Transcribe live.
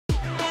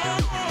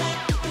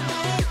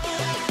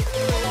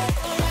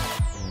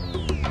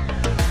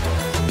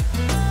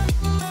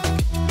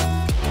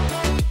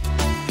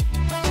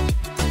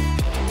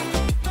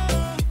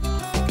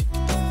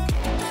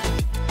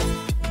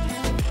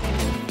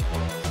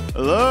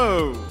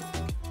Hello.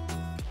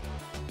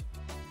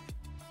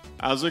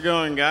 How's it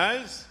going,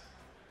 guys?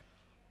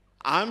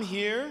 I'm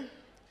here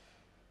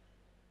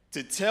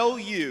to tell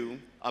you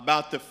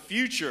about the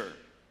future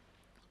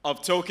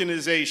of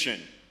tokenization,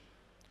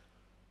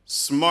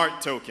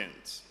 smart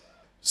tokens.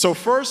 So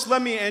first,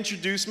 let me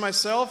introduce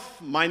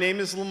myself. My name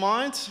is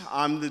Lamont.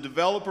 I'm the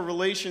Developer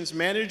Relations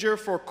Manager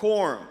for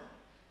Coreum.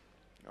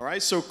 All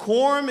right, so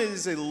Coreum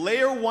is a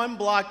layer 1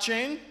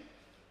 blockchain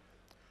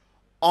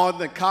on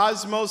the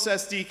Cosmos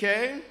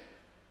SDK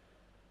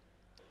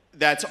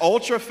that's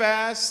ultra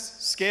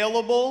fast,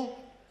 scalable,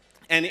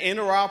 and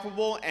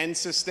interoperable and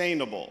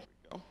sustainable.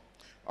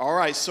 All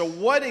right, so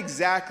what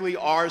exactly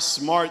are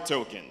smart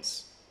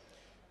tokens?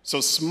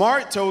 So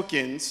smart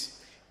tokens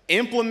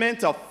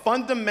implement a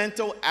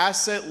fundamental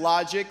asset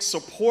logic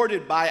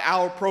supported by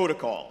our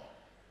protocol.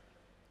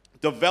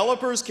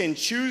 Developers can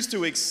choose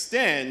to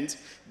extend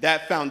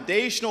that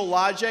foundational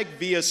logic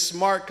via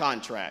smart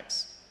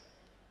contracts.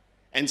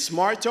 And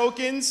smart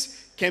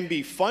tokens can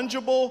be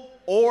fungible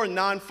or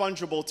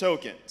non-fungible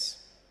tokens.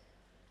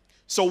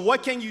 So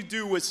what can you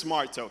do with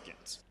smart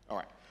tokens? All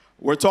right,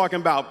 we're talking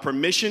about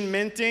permission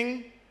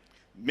minting,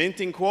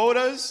 minting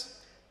quotas,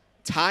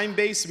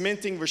 time-based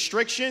minting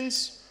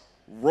restrictions,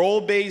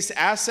 role-based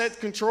asset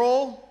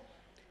control,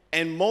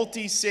 and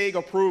multi-sig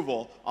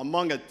approval,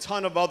 among a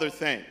ton of other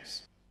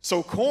things.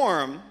 So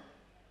Coreum,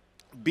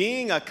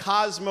 being a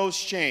Cosmos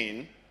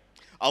chain,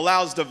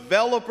 allows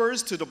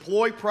developers to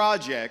deploy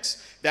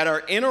projects that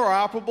are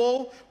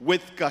interoperable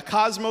with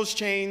Cosmos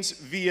chains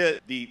via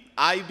the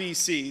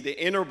IBC,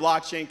 the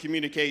inter-blockchain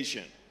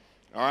communication.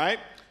 All right?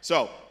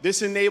 So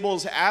this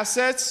enables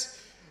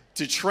assets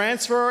to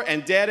transfer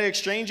and data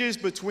exchanges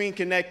between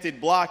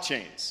connected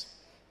blockchains.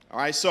 All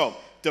right? So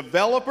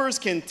developers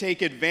can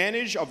take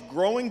advantage of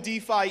growing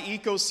DeFi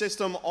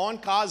ecosystem on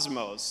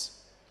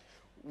Cosmos,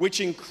 which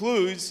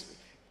includes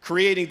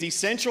creating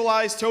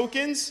decentralized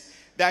tokens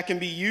that can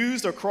be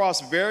used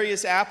across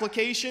various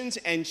applications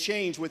and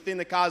chains within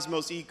the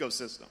Cosmos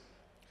ecosystem.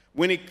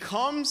 When it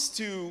comes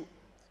to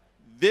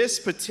this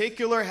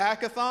particular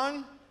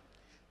hackathon,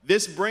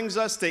 this brings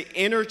us to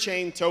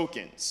interchain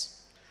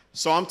tokens.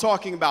 So I'm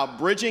talking about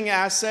bridging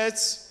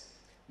assets,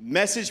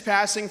 message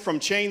passing from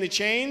chain to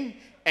chain,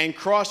 and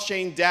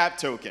cross-chain dApp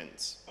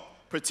tokens.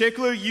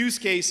 Particular use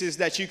cases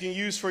that you can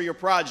use for your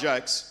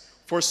projects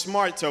for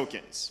smart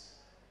tokens.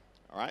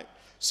 All right?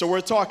 So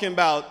we're talking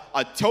about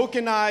a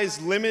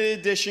tokenized limited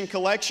edition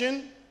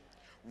collection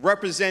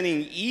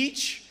representing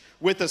each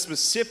with a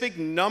specific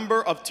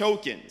number of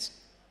tokens.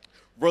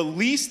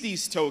 Release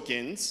these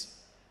tokens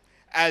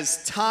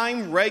as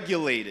time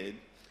regulated,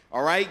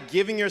 all right,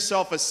 giving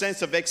yourself a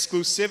sense of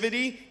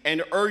exclusivity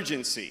and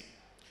urgency.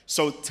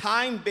 So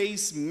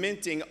time-based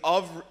minting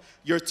of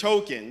your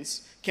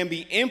tokens can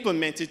be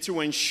implemented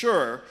to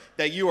ensure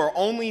that you are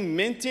only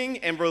minting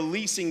and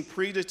releasing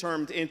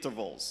predetermined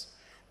intervals,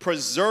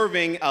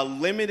 preserving a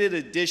limited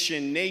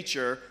edition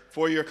nature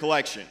for your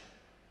collection.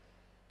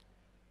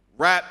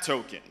 Wrap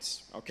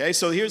tokens, okay?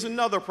 So here's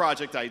another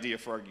project idea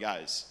for you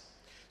guys.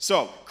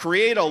 So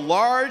create a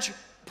large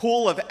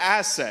pool of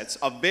assets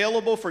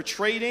available for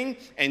trading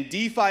and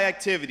DeFi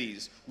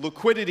activities,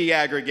 liquidity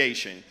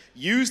aggregation.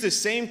 Use the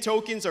same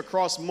tokens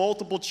across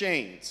multiple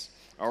chains,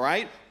 all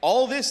right?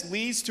 All this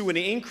leads to an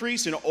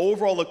increase in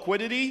overall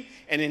liquidity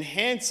and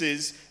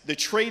enhances the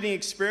trading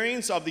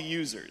experience of the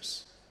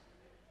users.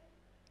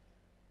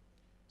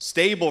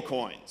 Stable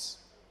coins.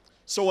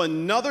 So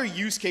another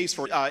use case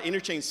for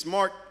interchain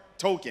smart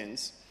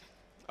tokens,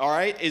 all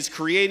right, is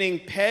creating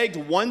pegged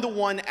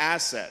one-to-one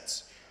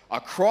assets. A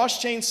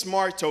cross-chain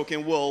smart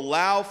token will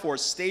allow for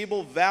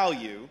stable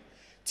value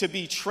to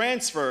be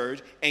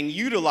transferred and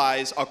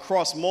utilized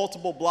across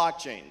multiple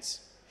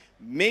blockchains,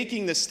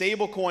 making the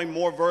stablecoin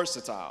more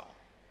versatile.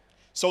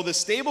 So the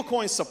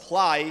stablecoin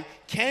supply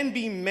can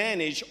be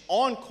managed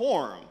on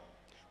Coreum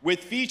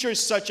with features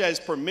such as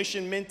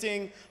permission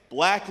minting,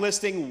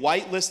 blacklisting,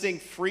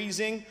 whitelisting,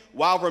 freezing,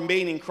 while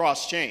remaining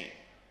cross-chain.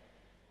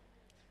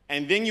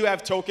 And then you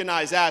have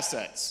tokenized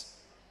assets.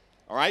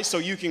 All right, so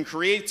you can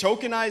create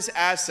tokenized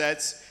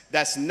assets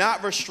that's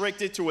not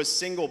restricted to a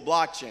single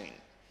blockchain.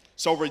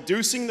 So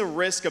reducing the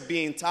risk of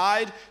being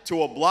tied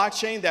to a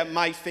blockchain that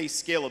might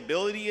face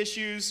scalability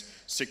issues,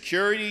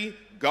 security,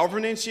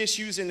 governance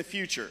issues in the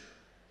future.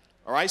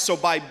 All right, so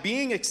by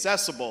being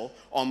accessible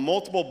on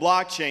multiple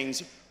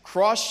blockchains,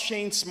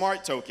 cross-chain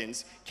smart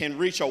tokens can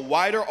reach a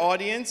wider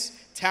audience,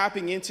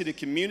 tapping into the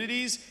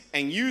communities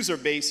and user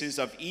bases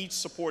of each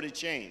supported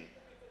chain.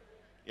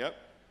 Yep.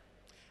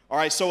 All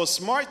right, so a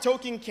smart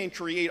token can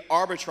create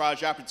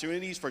arbitrage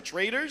opportunities for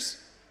traders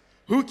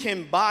who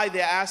can buy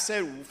the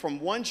asset from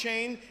one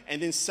chain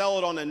and then sell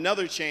it on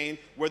another chain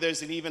where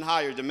there's an even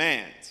higher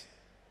demand.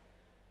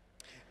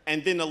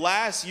 And then the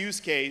last use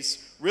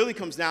case really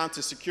comes down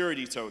to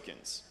security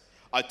tokens.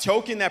 A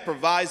token that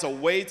provides a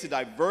way to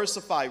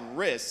diversify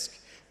risk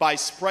by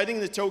spreading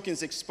the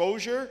token's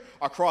exposure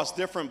across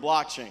different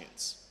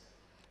blockchains.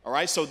 All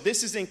right, so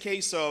this is in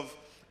case of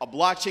a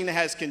blockchain that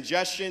has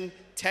congestion,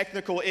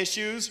 technical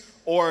issues,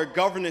 or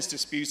governance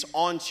disputes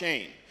on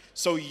chain.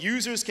 so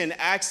users can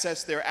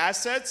access their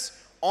assets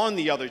on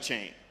the other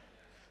chain.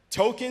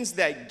 Tokens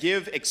that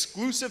give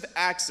exclusive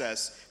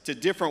access to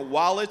different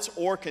wallets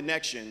or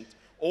collections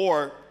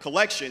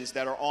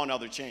that are on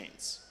other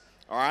chains.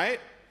 All right?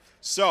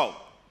 So,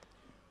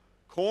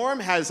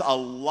 Coreum has a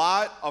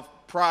lot of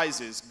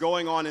prizes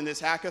going on in this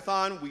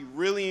hackathon. We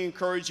really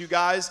encourage you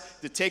guys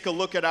to take a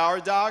look at our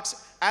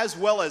docs, as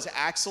well as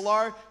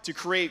Axelar, to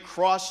create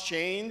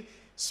cross-chain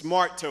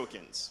smart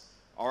tokens.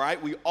 All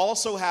right? We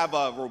also have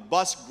a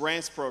robust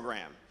grants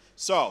program.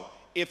 So,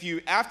 if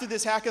you, after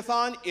this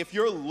hackathon, if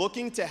you're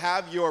looking to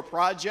have your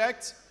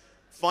project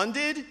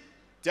funded,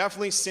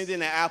 definitely send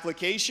in an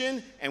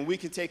application, and we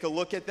can take a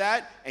look at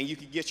that, and you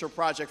can get your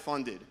project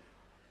funded.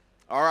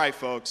 All right,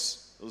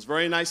 folks. It was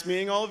very nice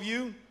meeting all of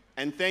you,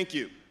 and thank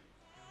you.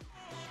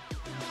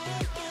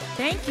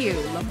 Thank you,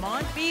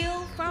 Lamont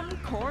Veal from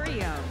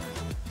Coreum.